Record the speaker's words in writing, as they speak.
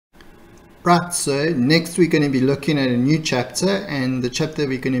Right, so next we're going to be looking at a new chapter, and the chapter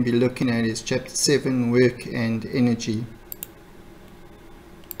we're going to be looking at is chapter 7, Work and Energy.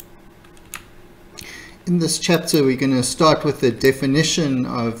 In this chapter we're going to start with the definition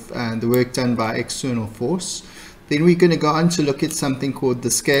of the work done by external force. Then we're going to go on to look at something called the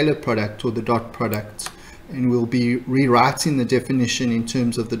scalar product or the dot product, and we'll be rewriting the definition in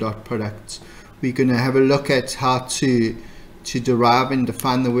terms of the dot product. We're going to have a look at how to derive and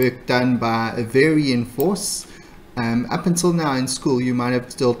define the work done by a varying force. Up until now in school you might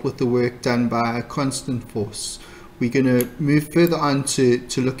have dealt with the work done by a constant force. We're going to move further on to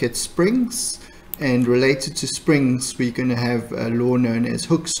look at springs, and related to springs we're going to have a law known as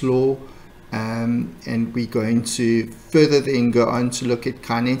Hooke's law, and we're going to further then go on to look at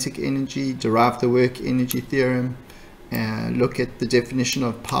kinetic energy, derive the work energy theorem, look at the definition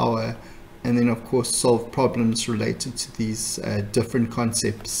of power, and then of course solve problems related to these different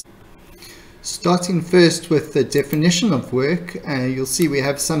concepts. Starting first with the definition of work, you'll see we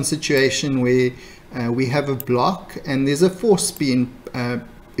have some situation where we have a block and there's a force being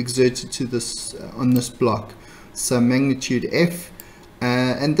exerted to this on this block, some magnitude F,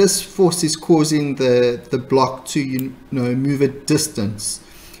 and this force is causing the block to move a distance,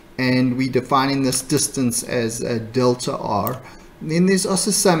 and we're defining this distance as delta R. Then there's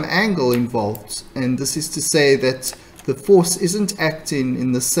also some angle involved, and this is to say that the force isn't acting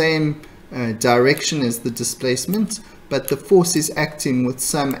in the same direction as the displacement, but the force is acting with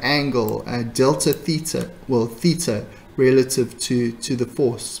some angle, delta theta, well theta, relative to the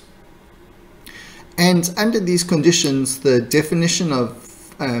force. And under these conditions the definition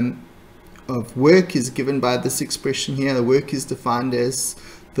of work is given by this expression here. The work is defined as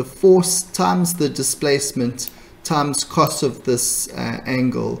the force times the displacement times cos of this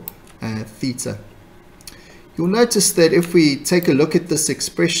angle theta. You'll notice that if we take a look at this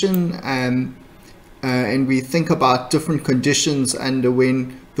expression and we think about different conditions under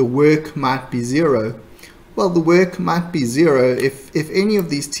when the work might be zero, well, the work might be zero if any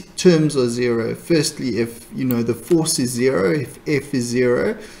of these terms are zero. Firstly, if the force is zero, if F is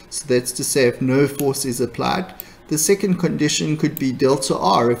zero, so that's to say if no force is applied. The second condition could be delta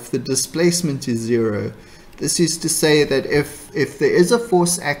R if the displacement is zero. This is to say that if there is a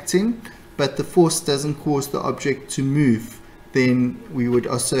force acting, but the force doesn't cause the object to move, then we would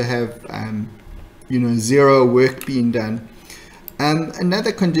also have, zero work being done.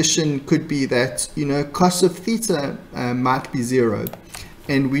 Another condition could be that, cos of theta might be zero.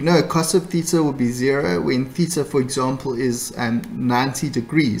 And we know cos of theta will be zero when theta, for example, is 90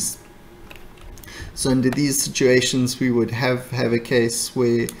 degrees. So under these situations, we would have a case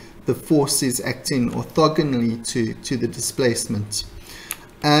where the force is acting orthogonally to the displacement.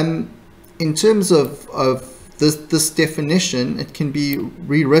 In terms of this definition, it can be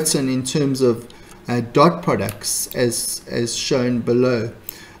rewritten in terms of dot products as shown below.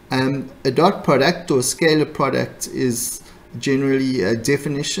 A dot product or scalar product is generally a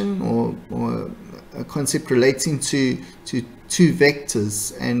definition or a concept relating to two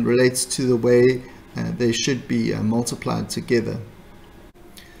vectors and relates to the way they should be multiplied together.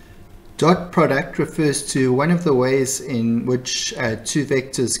 Dot product refers to one of the ways in which two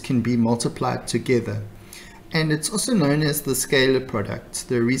vectors can be multiplied together, and it's also known as the scalar product.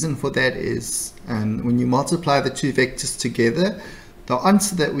 The reason for that is when you multiply the two vectors together, the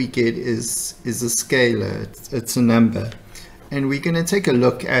answer that we get is a scalar. It's a number, and we're going to take a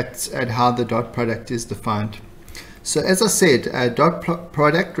look at how the dot product is defined. So as I said, dot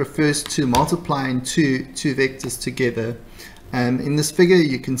product refers to multiplying two vectors together. In this figure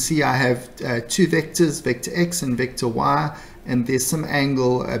you can see I have two vectors, vector x and vector y, and there's some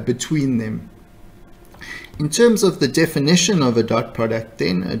angle between them. In terms of the definition of a dot product,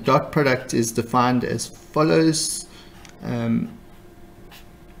 then a dot product is defined as follows: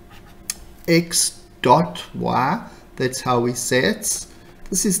 x dot y, that's how we say it.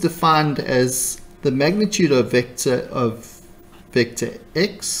 This is defined as the magnitude of vector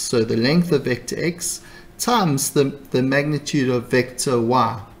x, so the length of vector x, times the magnitude of vector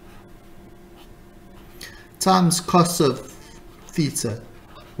y, times cos of theta,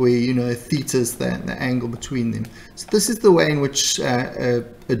 where theta is the angle between them. So this is the way in which a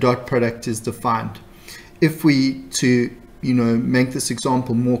dot product is defined. If we make this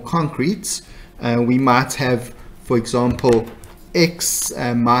example more concrete, we might have, for example, x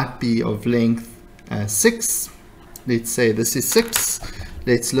might be of length 6. Let's say this is 6.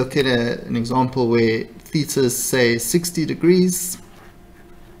 Let's look at an example where theta is, say, 60 degrees,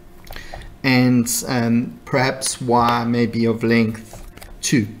 and perhaps y may be of length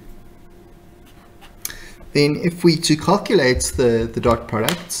 2. Then if we to calculate the dot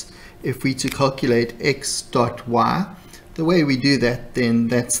product, if we to calculate x dot y, the way we do that, then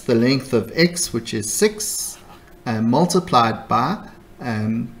that's the length of x, which is 6, multiplied by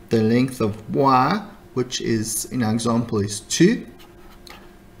the length of y, which is, in our example, is 2,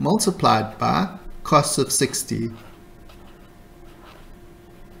 multiplied by cos of 60.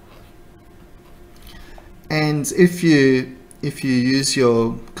 And if you use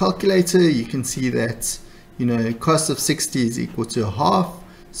your calculator, you can see that, you know, cos of 60 is equal to a half.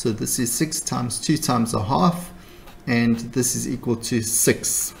 So this is 6 times 2 times a half, and this is equal to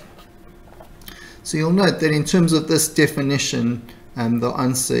 6. So you'll note that in terms of this definition, the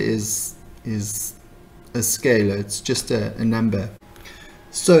answer is a scalar. It's just a number.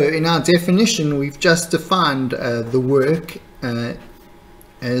 So in our definition, we've just defined the work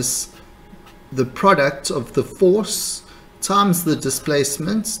as the product of the force times the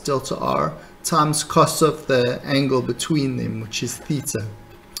displacement, delta r, times cos of the angle between them, which is theta.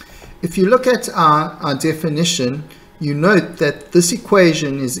 If you look at our definition, you note that this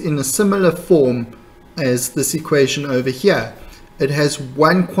equation is in a similar form as this equation over here. It has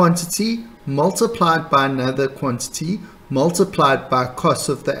one quantity multiplied by another quantity multiplied by cos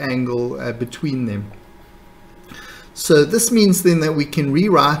of the angle between them. So this means then that we can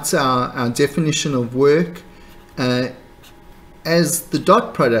rewrite our definition of work as the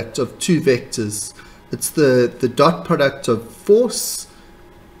dot product of two vectors. It's the dot product of force,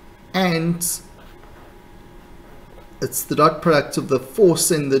 and it's the dot product of the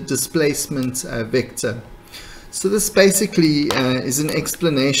force and the displacement vector. So this basically is an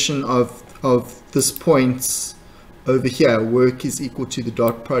explanation of this point over here. Work is equal to the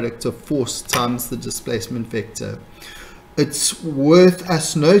dot product of force times the displacement vector. It's worth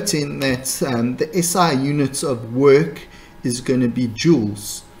us noting that the SI units of work is going to be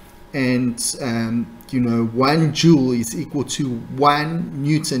joules, and you know, 1 joule is equal to 1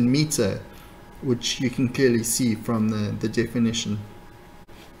 Newton meter, which you can clearly see from the definition.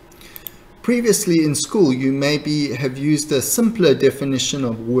 Previously in school, you maybe have used a simpler definition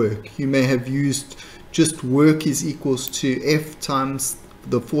of work. You may have used just work is equals to F times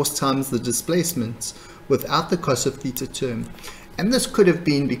the force times the displacement without the cos of theta term. And this could have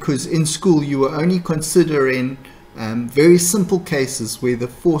been because in school you were only considering very simple cases where the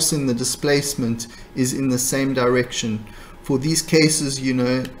force and the displacement is in the same direction. For these cases, you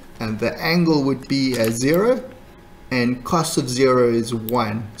know, the angle would be 0 and cos of 0 is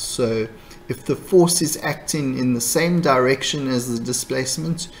 1. So if the force is acting in the same direction as the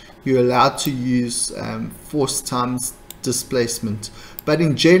displacement, you're allowed to use force times displacement. But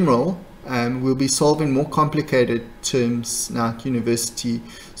in general, we'll be solving more complicated terms now at university,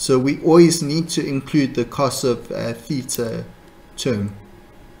 so we always need to include the cos of theta term.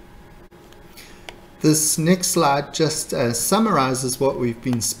 This next slide just summarizes what we've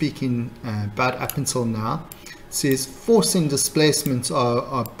been speaking about up until now. It says force and displacement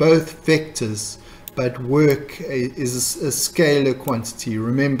are both vectors, but work is a scalar quantity.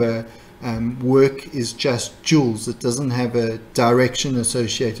 Remember, work is just joules. It doesn't have a direction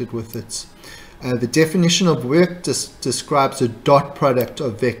associated with it. The definition of work describes a dot product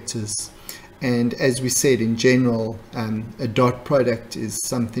of vectors. And as we said, in general, a dot product is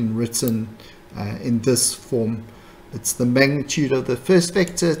something written in this form. It's the magnitude of the first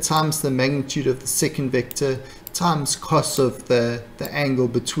vector times the magnitude of the second vector times cos of the angle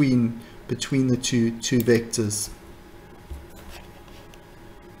between the two vectors.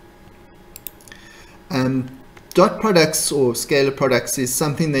 Dot products or scalar products is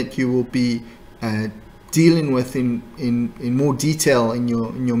something that you will be dealing with in more detail in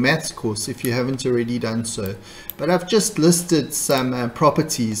your maths course if you haven't already done so. But I've just listed some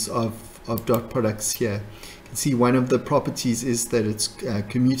properties of dot products here. You can see one of the properties is that it's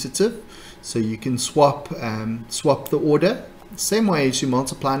commutative, so you can swap the order. Same way as you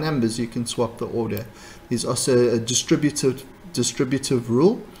multiply numbers, you can swap the order. There's also a distributive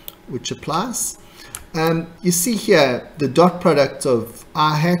rule which applies. You see here the dot product of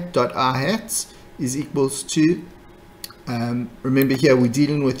r hat dot r hat is equals to, remember here we're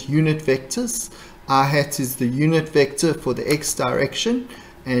dealing with unit vectors. R hat is the unit vector for the x direction,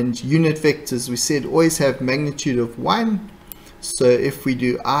 and unit vectors, we said, always have magnitude of 1. So if we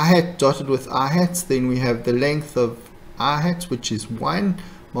do r hat dotted with r hat, then we have the length of r hat, which is 1,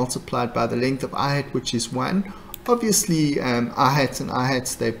 multiplied by the length of r hat, which is 1. Obviously, r hat and r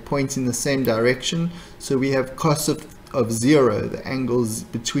hat, they point in the same direction, so we have cos of 0. The angles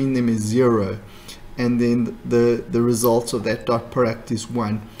between them is 0, and then the result of that dot product is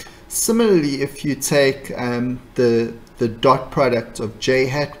 1. Similarly, if you take the the dot product of j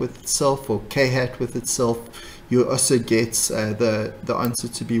hat with itself or k hat with itself, you also get the answer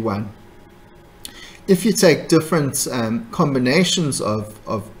to be 1. If you take different combinations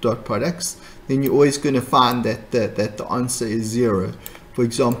of dot products, then you're always going to find that the answer is 0. For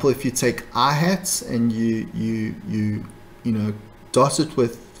example, if you take I hat and you dot it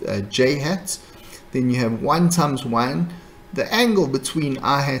with j hat, then you have 1 times 1. The angle between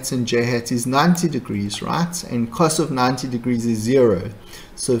I hat and j hat is 90 degrees, right? And cos of 90 degrees is 0.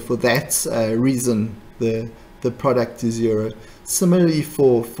 So for that reason, the product is 0. Similarly,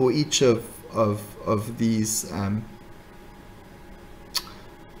 for each of these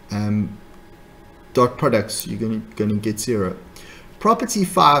dot products, you're going to get 0. Property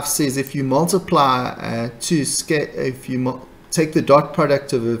 5 says if you multiply if you take the dot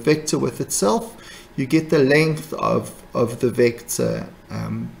product of a vector with itself, you get the length of the vector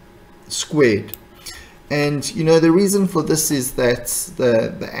squared. And the reason for this is that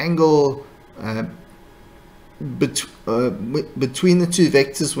the angle between the two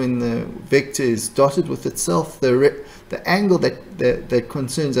vectors, when the vector is dotted with itself, the angle that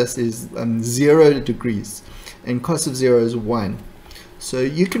concerns us is 0 degrees, and cos of 0 is 1. So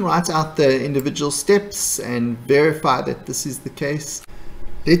you can write out the individual steps and verify that this is the case.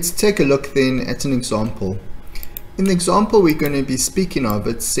 Let's take a look then at an example. In the example we're going to be speaking of,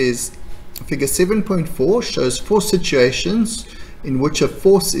 it says figure 7.4 shows 4 situations in which a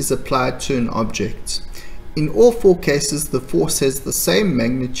force is applied to an object. In all 4 cases, the force has the same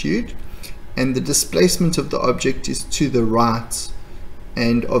magnitude and the displacement of the object is to the right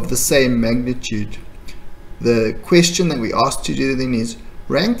and of the same magnitude. The question that we asked to do then is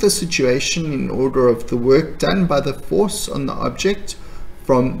rank the situation in order of the work done by the force on the object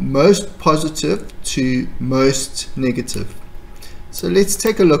from most positive to most negative. So let's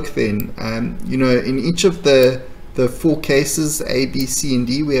take a look then. In each of the 4 cases, A, B, C, and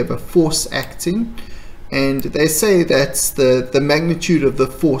D, we have a force acting. And they say that the magnitude of the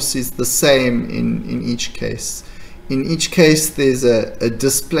force is the same in each case. In each case, there's a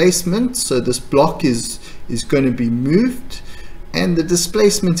displacement. So this block is going to be moved. And the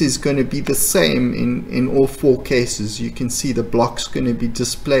displacement is going to be the same in all 4 cases. You can see the block's going to be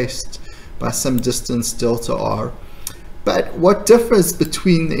displaced by some distance delta r. But what differs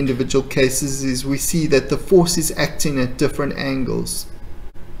between the individual cases is we see that the force is acting at different angles.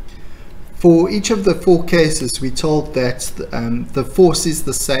 For each of the 4 cases, we're told that the force is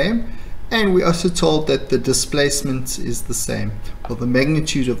the same, and we're also told that the displacement is the same. Well, the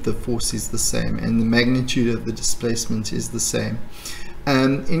magnitude of the force is the same, and the magnitude of the displacement is the same.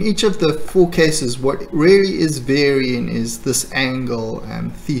 In each of the 4 cases, what really is varying is this angle,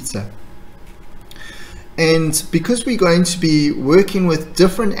 theta. And because we're going to be working with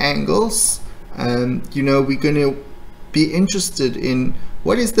different angles, we're going to be interested in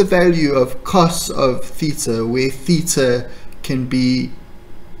what is the value of cos of theta, where theta can be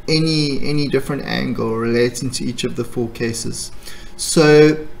any different angle relating to each of the 4 cases.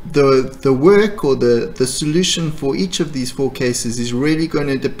 So the work or the solution for each of these 4 cases is really going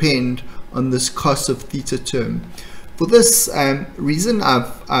to depend on this cos of theta term. For this reason,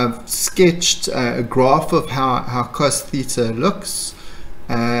 I've sketched a graph of how cos theta looks,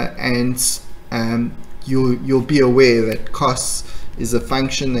 and you'll be aware that cos is a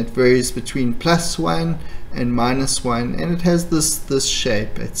function that varies between +1 and -1, and it has this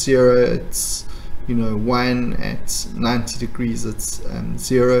shape. At 0 it's 1, at 90 degrees it's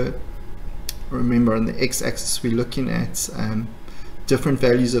 0. Remember, on the x-axis we're looking at different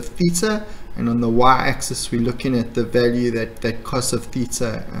values of theta, and on the y-axis we're looking at the value that cos of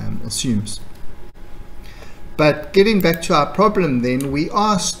theta assumes. But getting back to our problem then, we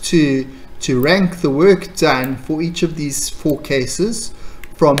asked to rank the work done for each of these 4 cases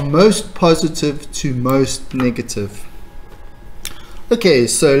from most positive to most negative. Okay,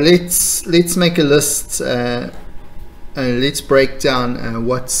 so let's make a list. Let's break down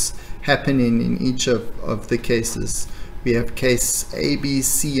what's happening in each of the cases. We have case A, B,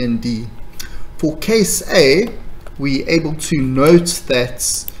 C, and D. For case A, we're able to note that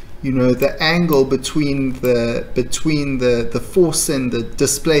the angle between the force and the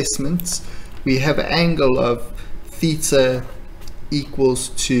displacement, we have an angle of theta equals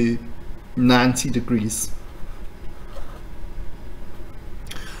to 90 degrees.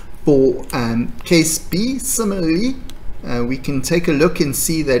 For case B, similarly, we can take a look and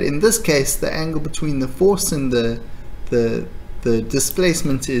see that in this case the angle between the force and the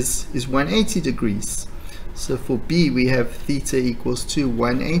displacement is 180 degrees. So for B we have theta equals to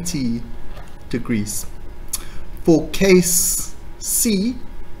 180 degrees. For case C,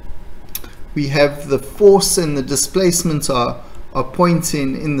 we have the force and the displacement are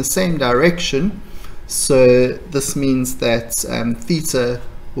pointing in the same direction. So this means that theta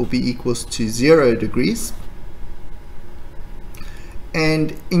will be equals to 0 degrees.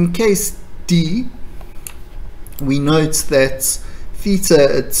 And in case D, we note that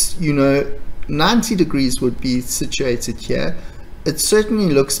theta, it's, 90 degrees would be situated here. It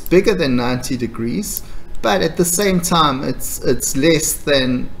certainly looks bigger than 90 degrees, but at the same time it's less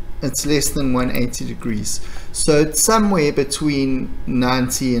than 180 degrees. So it's somewhere between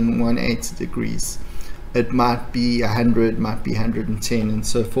 90 and 180 degrees. It might be 100, might be 110, and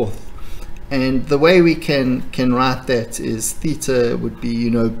so forth. And the way we can write that is theta would be,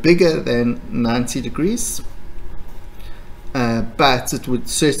 bigger than 90 degrees, but it would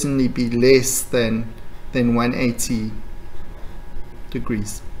certainly be less than 180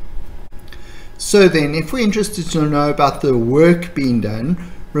 degrees. So then, if we're interested to know about the work being done,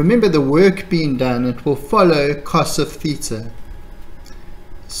 remember the work being done, it will follow cos of theta.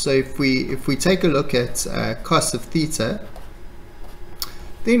 So if we take a look at cos of theta,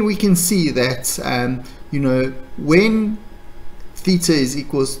 then we can see that when theta is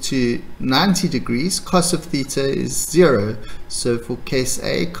equals to 90 degrees, cos of theta is 0. So for case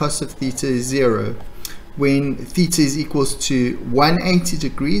A, cos of theta is 0. When theta is equals to 180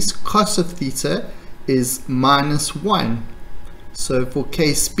 degrees, cos of theta is minus 1. So for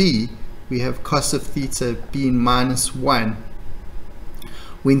case B, we have cos of theta being minus 1.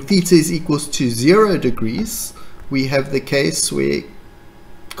 When theta is equals to 0 degrees, we have the case where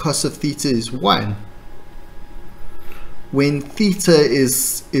cos of theta is 1. When theta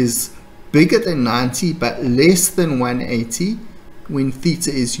is bigger than 90 but less than 180, when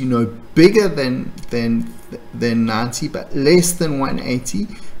theta is bigger than 90 but less than 180,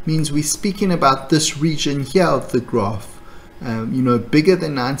 means we're speaking about this region here of the graph. Bigger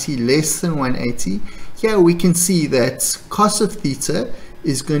than 90, less than 180. Here we can see that cos of theta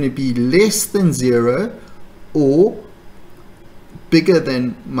is going to be less than 0 or bigger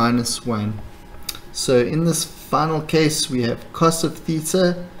than minus 1. So in this final case, we have cos of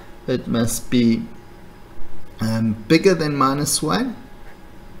theta, it must be bigger than minus 1,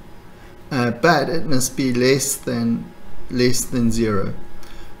 but it must be less than 0.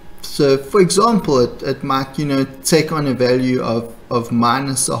 So for example, it might take on a value of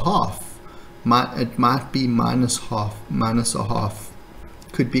minus a half. It might be minus a half.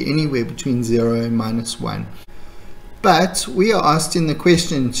 Could be anywhere between 0 and minus 1. But we are asked in the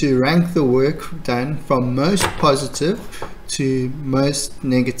question to rank the work done from most positive to most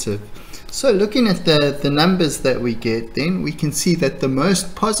negative. So looking at the numbers that we get, then we can see that the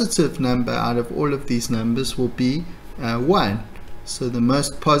most positive number out of all of these numbers will be 1. So the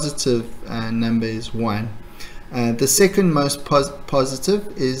most positive number is 1. The second most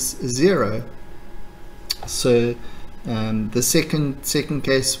positive is 0. So the second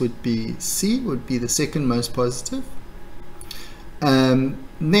case would be C, would be the second most positive.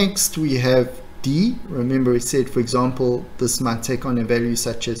 Next we have D. Remember we said, for example, this might take on a value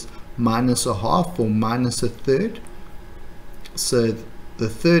such as minus a half or minus a third. So the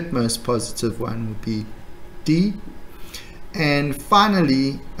third most positive one would be D. And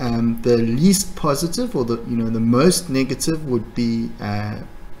finally, the least positive, or the most negative, would be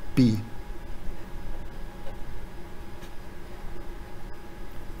B.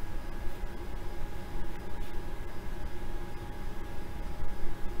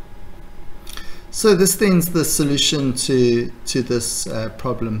 So this then's the solution to this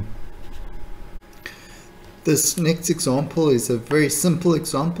problem. This next example is a very simple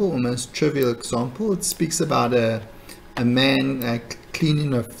example, almost trivial example. It speaks about a man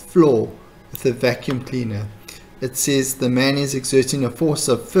cleaning a floor with a vacuum cleaner. It says the man is exerting a force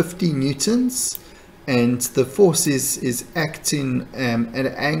of 50 newtons, and the force is acting at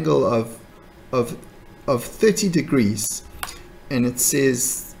an angle of 30 degrees. And it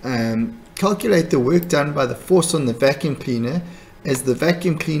says calculate the work done by the force on the vacuum cleaner as the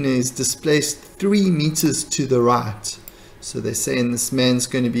vacuum cleaner is displaced 3 meters to the right. So they're saying this man's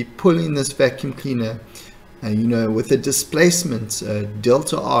going to be pulling this vacuum cleaner with a displacement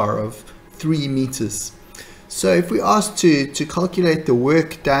delta R of 3 meters. So if we ask to calculate the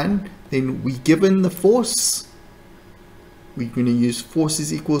work done, then we given the force, we're going to use force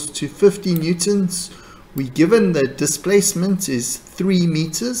is equals to 50 newtons. We given the displacement is 3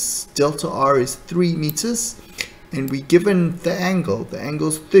 meters, delta R is 3 meters, and we given the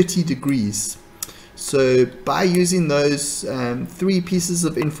angle's 30 degrees. So by using those 3 pieces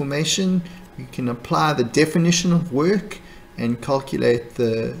of information, you can apply the definition of work and calculate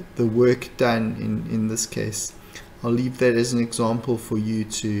the work done in this case. I'll leave that as an example for you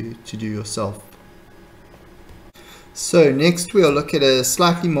to do yourself. So next we'll look at a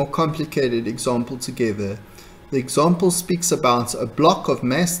slightly more complicated example together. The example speaks about a block of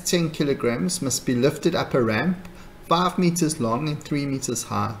mass 10 kilograms must be lifted up a ramp 5 meters long and 3 meters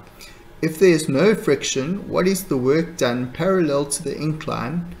high. If there is no friction, what is the work done parallel to the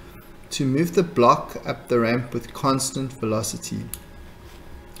incline to move the block up the ramp with constant velocity?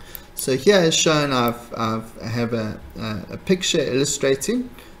 So here as shown, I have a picture illustrating.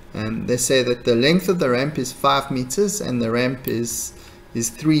 They say that the length of the ramp is 5 meters and the ramp is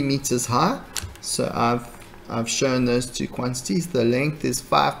 3 meters high. So I've shown those two quantities. The length is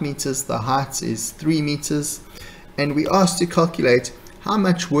 5 meters, the height is 3 meters, and we asked to calculate how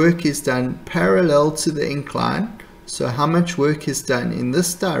much work is done parallel to the incline. So how much work is done in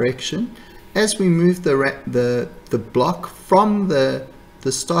this direction as we move the block from the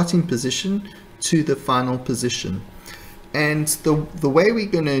starting position to the final position. And the way we're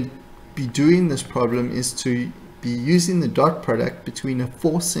going to be doing this problem is to be using the dot product between a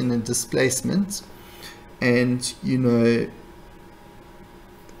force and a displacement, and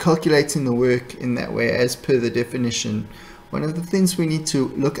calculating the work in that way as per the definition. One of the things we need to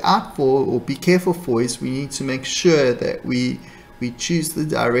look out for or be careful for is we need to make sure that we choose the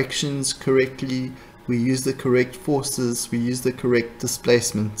directions correctly, we use the correct forces, we use the correct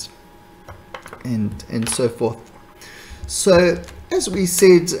displacement, and so forth. So as we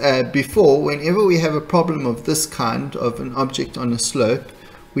said before, whenever we have a problem of this kind, of an object on a slope,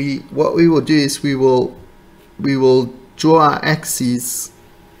 what we will do is we will draw our axes,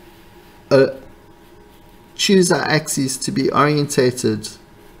 choose our axes to be orientated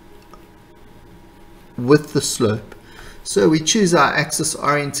with the slope. So we choose our axis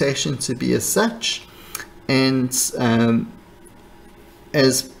orientation to be as such, and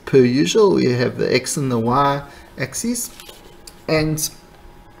as per usual we have the x and the y axes. And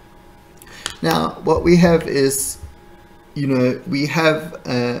now what we have is, we have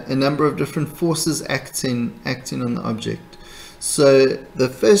a number of different forces acting on the object. So the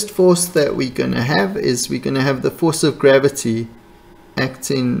first force that we're going to have is we're going to have the force of gravity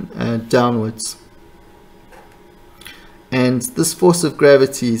acting downwards. And this force of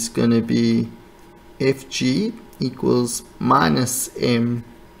gravity is going to be Fg equals minus mg.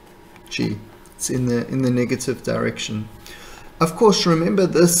 It's in the negative direction. Of course, remember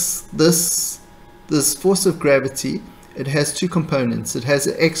this force of gravity, it has two components. It has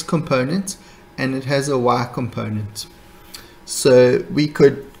an x component and it has a y component. So we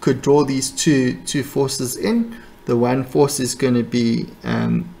could draw these two forces in. The one force is going to be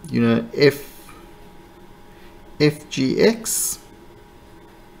Fgx,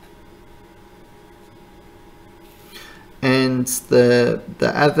 and the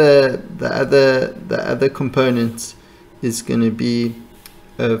other component is going to be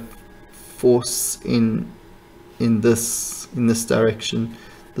a force in this direction.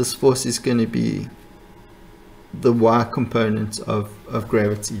 This force is going to be the y component of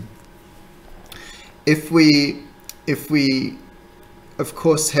gravity. If we of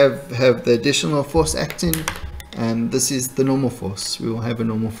course have the additional force acting, this is the normal force. We will have a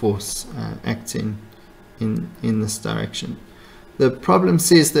normal force acting in this direction. The problem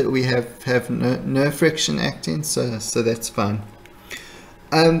says that we have no friction acting, so that's fine.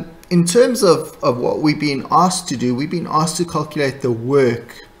 In terms of what we've been asked to do, we've been asked to calculate the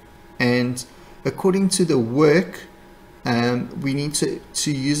work, and according to the work, we need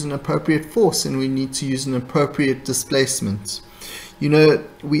to use an appropriate force and we need to use an appropriate displacement.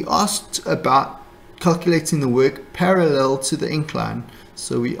 We asked about calculating the work parallel to the incline,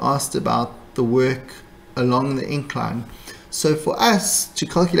 so we asked about the work along the incline. So for us to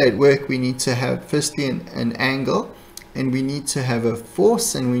calculate work, we need to have firstly an angle, and we need to have a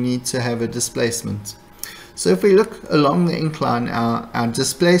force, and we need to have a displacement. So if we look along the incline, our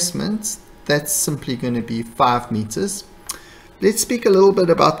displacement, that's simply going to be 5 meters. Let's speak a little bit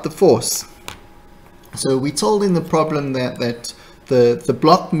about the force. So we told in the problem that the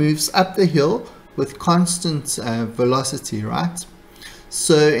block moves up the hill with constant velocity, right?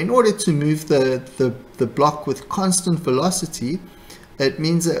 So in order to move the block with constant velocity, it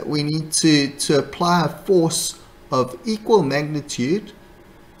means that we need to apply a force of equal magnitude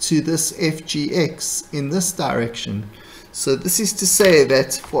to this Fgx in this direction. So this is to say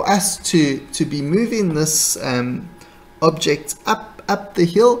that for us to be moving this object up the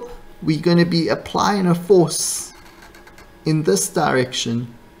hill, we're going to be applying a force in this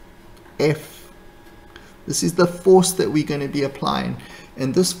direction, F. This is the force that we're going to be applying,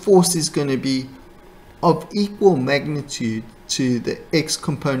 and this force is going to be of equal magnitude to the x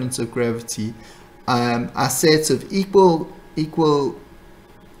components of gravity. I say it's of equal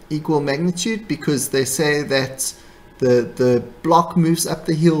magnitude because they say that the block moves up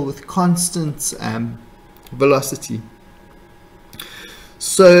the hill with constant velocity.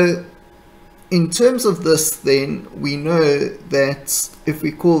 So in terms of this, then we know that if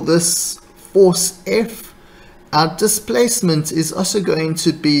we call this force F, our displacement is also going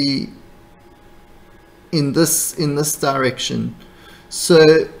to be in this direction.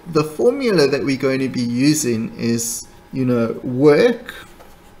 So the formula that we're going to be using is, you know, work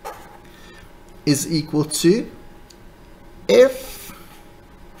is equal to F,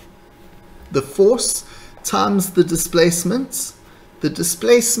 the force, times the displacement. The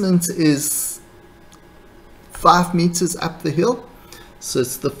displacement is 5 meters up the hill. So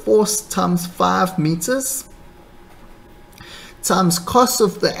it's the force times 5 meters times cos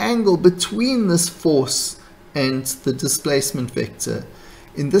of the angle between this force and the displacement vector.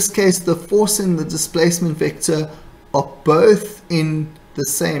 In this case, the force and the displacement vector are both in the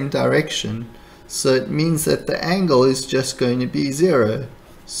same direction. So it means that the angle is just going to be 0.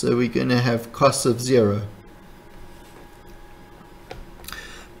 So we're going to have cos of 0.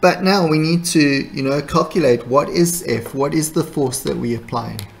 But now we need to, you know, calculate what is F, what is the force that we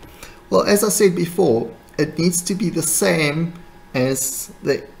apply. Well, as I said before, it needs to be the same as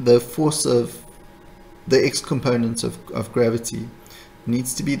the force of the x component of gravity. It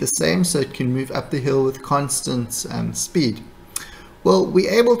needs to be the same so it can move up the hill with constant speed. Well,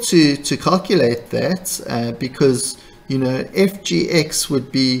 we're able to calculate that because, you know, Fgx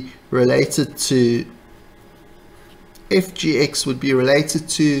would be related to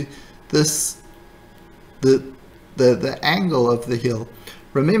this, the angle of the hill.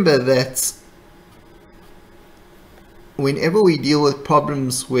 Remember that whenever we deal with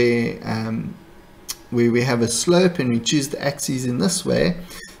problems where we have a slope and we choose the axes in this way,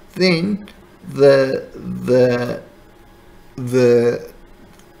 then the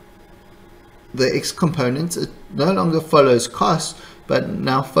x component, it no longer follows cos, but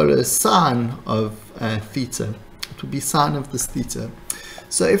now follows sine of theta. It will be sine of this theta.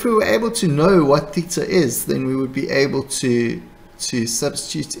 So if we were able to know what theta is, then we would be able to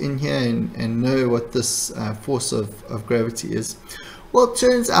substitute in here and know what this force of gravity is. Well, it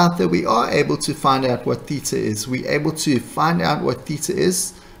turns out that we are able to find out what theta is. We're able to find out what theta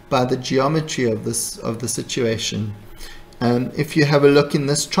is by the geometry of the situation. If you have a look in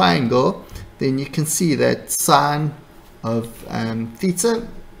this triangle, then you can see that sine of theta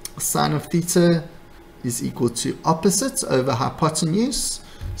is equal to opposite over hypotenuse.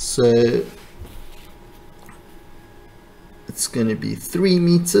 So it's going to be 3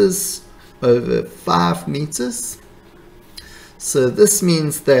 meters over 5 meters. So this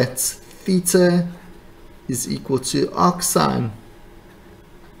means that theta is equal to arc sine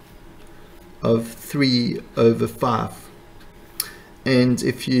of 3 over 5. And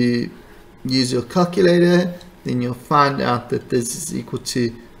if you use your calculator, then you'll find out that this is equal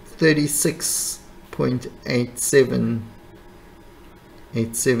to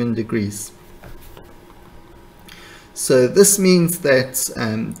 36.87 degrees. So this means that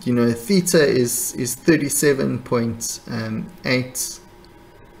you know, theta is 37.8.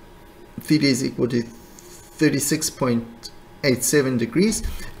 Theta is equal to 36.87 degrees,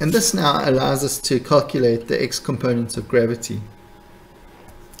 and this now allows us to calculate the x components of gravity.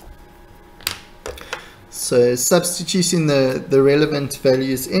 So substituting the relevant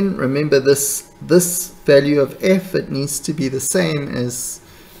values in, remember this value of F, it needs to be the same as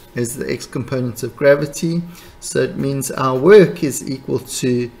the x components of gravity. So it means our work is equal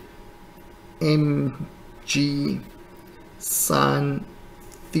to mg sine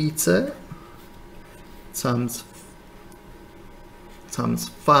theta times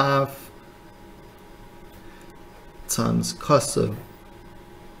 5 times cos of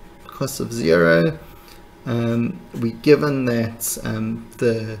 0. We're given that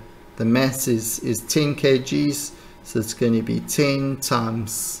the mass is 10 kgs, so it's going to be 10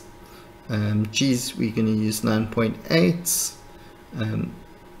 times g's, we're going to use 9.8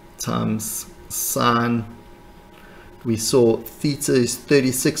 times sine. We saw theta is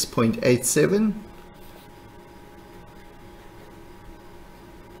 36.87.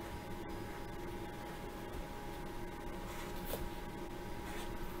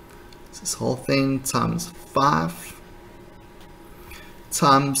 This whole thing times 5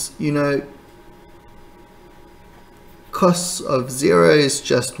 times, you know, cos of 0 is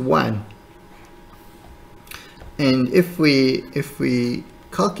just 1. And if we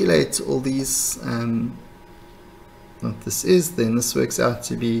calculate all these, what this is, then this works out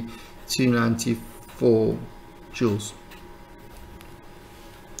to be 294 joules.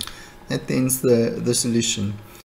 That ends the solution.